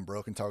last year in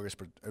broken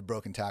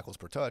tackles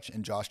per touch,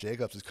 and Josh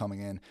Jacobs is coming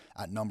in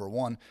at number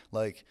one.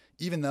 Like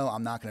even though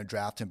I'm not going to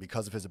draft him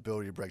because of his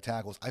ability to break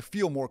tackles, I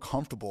feel more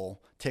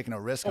comfortable taking a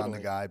risk on the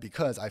guy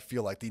because I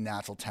feel like the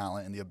natural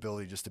talent and the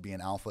ability just to be an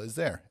alpha is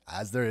there,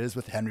 as there is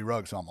with Henry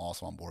Ruggs. So I'm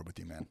also on board with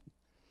you, man.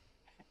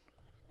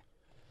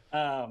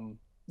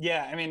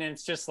 Yeah, I mean,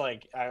 it's just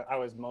like I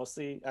was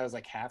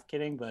like half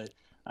kidding, but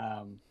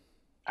I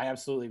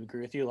absolutely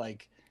agree with you.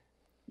 Like,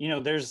 you know,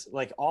 there's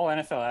like all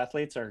NFL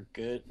athletes are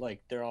good,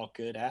 like they're all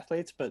good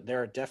athletes, but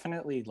there are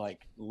definitely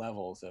like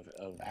levels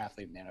of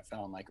athlete in the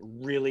NFL, and like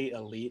really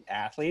elite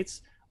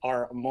athletes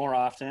are more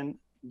often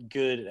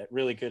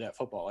really good at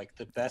football. Like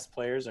the best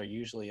players are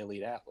usually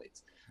elite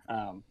athletes.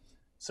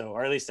 So,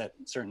 or at least at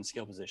certain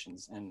skill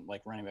positions, and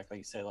like running back, like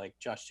you said, like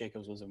Josh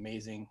Jacobs was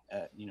amazing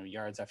at, you know,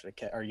 yards after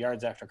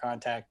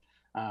contact.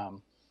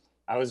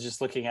 I was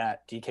just looking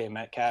at DK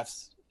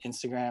Metcalf's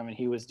Instagram, and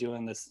he was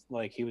doing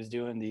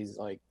these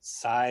like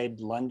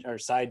side lunge or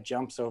side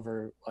jumps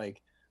over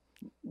like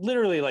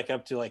literally like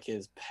up to like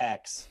his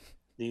pecs,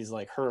 these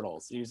like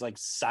hurdles. He was like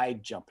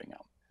side jumping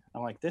them.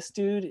 I'm like, this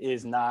dude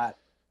is not.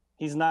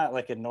 He's not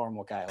like a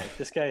normal guy. Like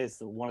this guy is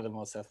one of the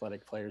most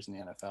athletic players in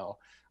the NFL.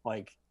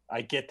 Like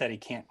I get that he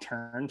can't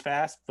turn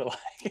fast, but like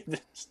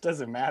it just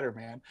doesn't matter,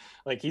 man.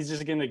 Like he's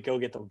just gonna go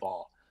get the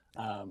ball.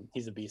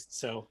 He's a beast.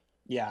 So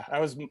yeah, I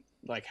was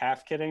like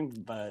half kidding,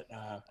 but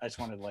I just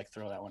wanted to like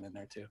throw that one in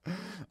there too.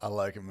 I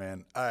like it,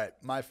 man. All right,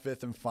 my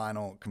fifth and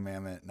final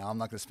commandment. Now, I'm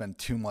not going to spend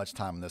too much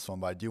time on this one,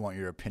 but I do want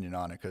your opinion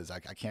on it because I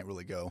can't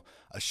really go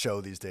a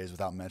show these days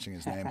without mentioning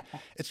his name.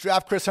 It's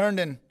draft Chris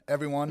Herndon,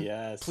 everyone.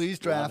 Yes, please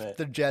draft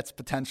the Jets'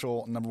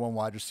 potential number one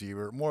wide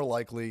receiver, more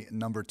likely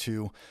number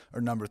two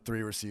or number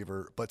three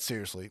receiver. But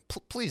seriously,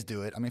 please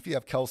do it. I mean, if you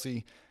have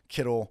Kelsey,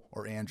 Kittle,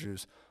 or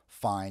Andrews,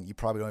 fine. You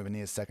probably don't even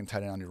need a second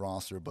tight end on your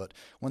roster. But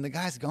when the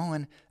guy's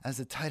going as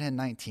a tight end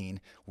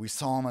 19, we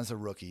saw him as a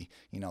rookie,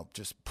 you know,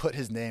 just put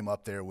his name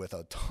up there with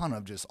a ton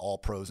of just all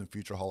pros and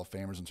future Hall of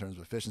Famers in terms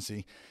of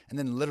efficiency. And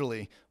then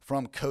literally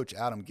from Coach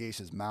Adam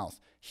Gase's mouth,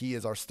 he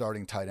is our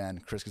starting tight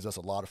end. Chris gives us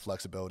a lot of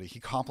flexibility. He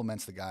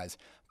complements the guy's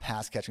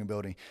pass catching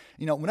ability.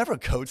 You know, whenever a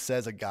coach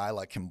says a guy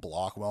like can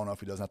block well enough,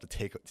 he doesn't have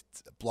to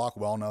block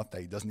well enough that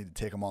he doesn't need to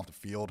take him off the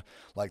field,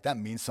 like that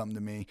means something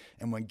to me.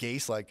 And when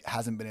Gase like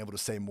hasn't been able to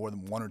say more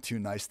than one or two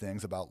nice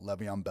things about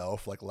Le'Veon Bell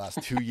for like the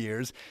last 2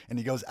 years, and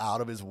he goes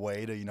out of his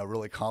way to, you know,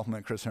 really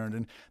compliment Chris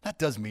Herndon, that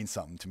does mean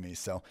something to me.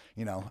 So,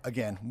 you know,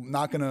 again,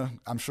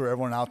 I'm sure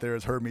everyone out there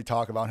has heard me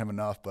talk about him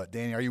enough, but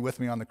Danny, are you with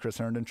me on the Chris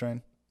Herndon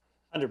train?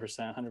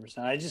 100%.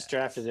 I just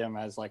drafted him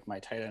as like my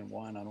tight end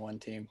one on one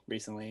team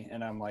recently,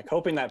 and I'm like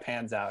hoping that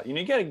pans out. You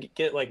know, you gotta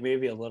get like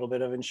maybe a little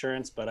bit of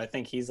insurance, but I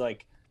think he's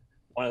like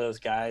one of those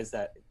guys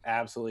that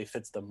absolutely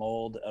fits the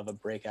mold of a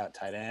breakout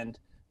tight end.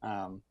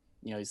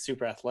 You know, he's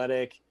super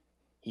athletic.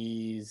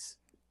 He's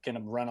going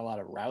to run a lot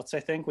of routes, I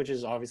think, which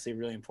is obviously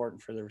really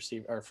important for the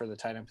receiver or for the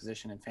tight end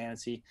position in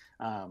fantasy.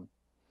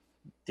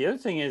 The other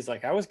thing is,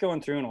 like, I was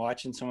going through and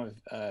watching some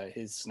of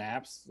his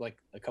snaps like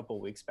a couple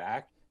of weeks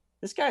back.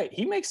 This guy,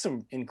 he makes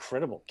some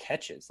incredible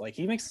catches. Like,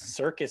 he makes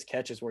circus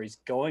catches where he's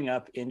going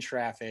up in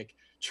traffic,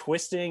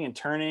 twisting and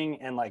turning,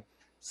 and like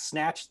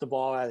snatched the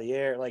ball out of the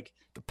air. Like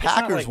the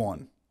Packers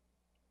won.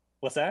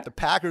 What's that? The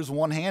Packers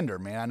one-hander,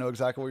 man. I know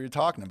exactly what you're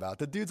talking about.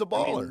 The dude's a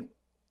baller. I mean,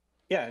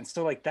 yeah, and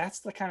so like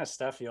that's the kind of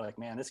stuff you're like,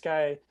 man, this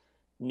guy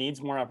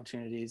needs more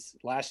opportunities.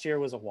 Last year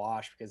was a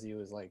wash because he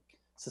was like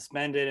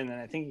suspended, and then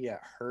I think he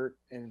got hurt,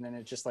 and then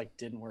it just like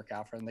didn't work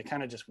out for him. They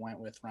kind of just went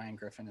with Ryan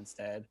Griffin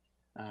instead.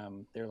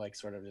 They're like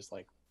sort of just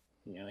like,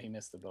 you know, he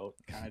missed the boat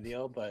kind of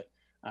deal. But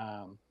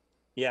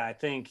yeah, I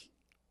think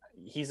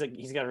he's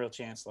got a real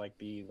chance to like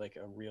be like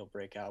a real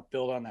breakout,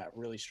 build on that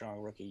really strong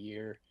rookie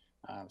year.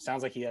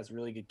 Sounds like he has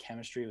really good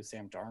chemistry with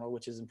Sam Darnold,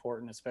 which is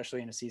important,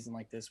 especially in a season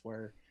like this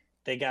where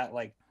they got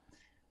like,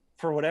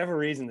 for whatever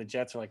reason, the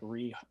Jets are like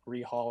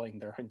rehauling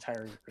their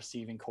entire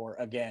receiving core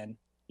again.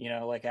 You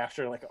know, like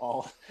after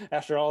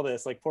all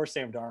this, like poor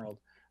Sam Darnold,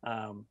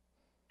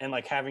 and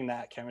like having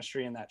that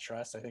chemistry and that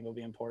trust, I think will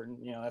be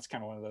important. You know, that's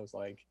kind of one of those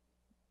like,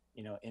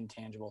 you know,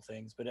 intangible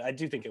things, but I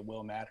do think it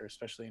will matter,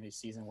 especially in a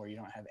season where you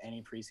don't have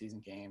any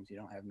preseason games, you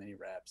don't have many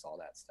reps, all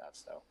that stuff.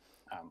 So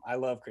I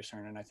love Chris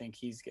Herndon. I think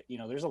he's, you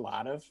know, there's a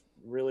lot of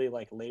really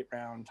like late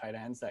round tight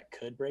ends that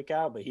could break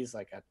out, but he's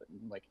like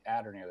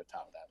at or near the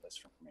top of that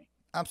list for me.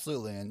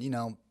 Absolutely. And, you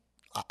know,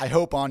 I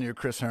hope on your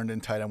Chris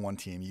Herndon tight end 1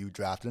 team, you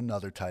drafted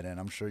another tight end.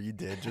 I'm sure you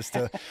did just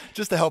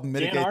to help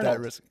mitigate that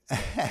risk.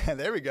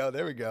 There we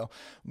go.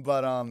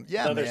 But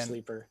yeah, another man.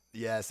 sleeper.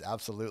 Yes,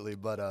 absolutely.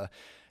 But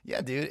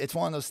yeah, dude, it's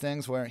one of those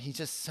things where he's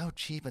just so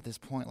cheap at this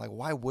point. Like,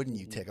 why wouldn't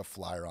you take a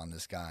flyer on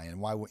this guy? And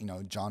why would,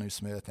 Jonnu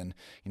Smith and,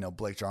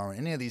 Blake Jarwin,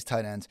 any of these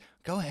tight ends,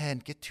 go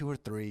ahead, get 2 or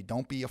 3.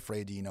 Don't be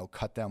afraid to,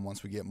 cut them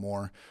once we get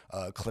more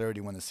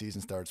clarity when the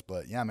season starts.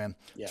 But yeah, man,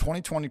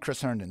 2020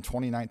 Chris Herndon,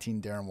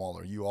 2019 Darren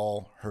Waller. You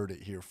all heard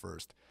it here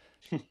first.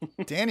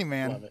 Danny,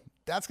 man,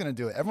 that's going to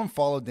do it. Everyone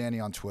follow Danny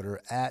on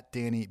Twitter at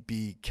Danny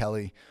B.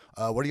 Kelly.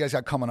 What do you guys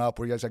got coming up?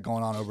 What do you guys got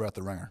going on over at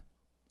The Ringer?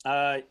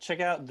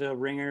 Check out the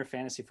Ringer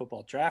Fantasy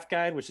Football Draft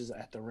Guide, which is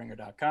at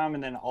theringer.com.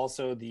 And then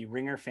also the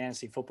Ringer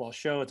Fantasy Football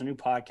Show. It's a new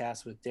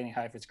podcast with Danny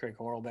Heifetz, Craig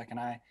Horlbeck, and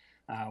I.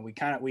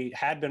 We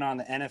had been on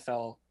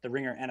the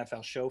Ringer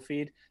NFL show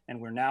feed,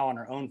 and we're now on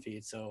our own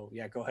feed. So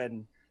yeah, go ahead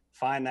and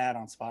find that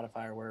on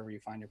Spotify or wherever you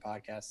find your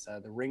podcasts.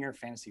 The Ringer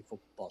Fantasy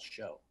Football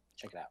Show.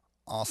 Check it out.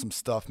 Awesome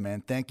stuff,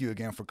 man. Thank you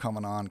again for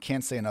coming on.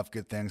 Can't say enough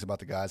good things about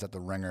the guys at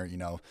the Ringer.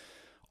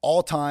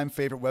 All-time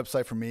favorite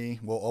website for me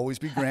will always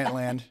be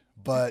Grantland,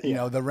 but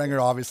the Ringer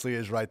obviously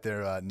is right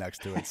there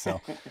next to it. So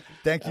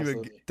thank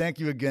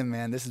you again,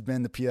 man. This has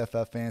been the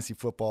PFF Fantasy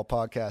Football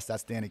Podcast.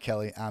 That's Danny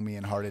Kelly. I'm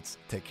Ian Hartitz.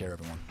 Take care,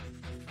 everyone.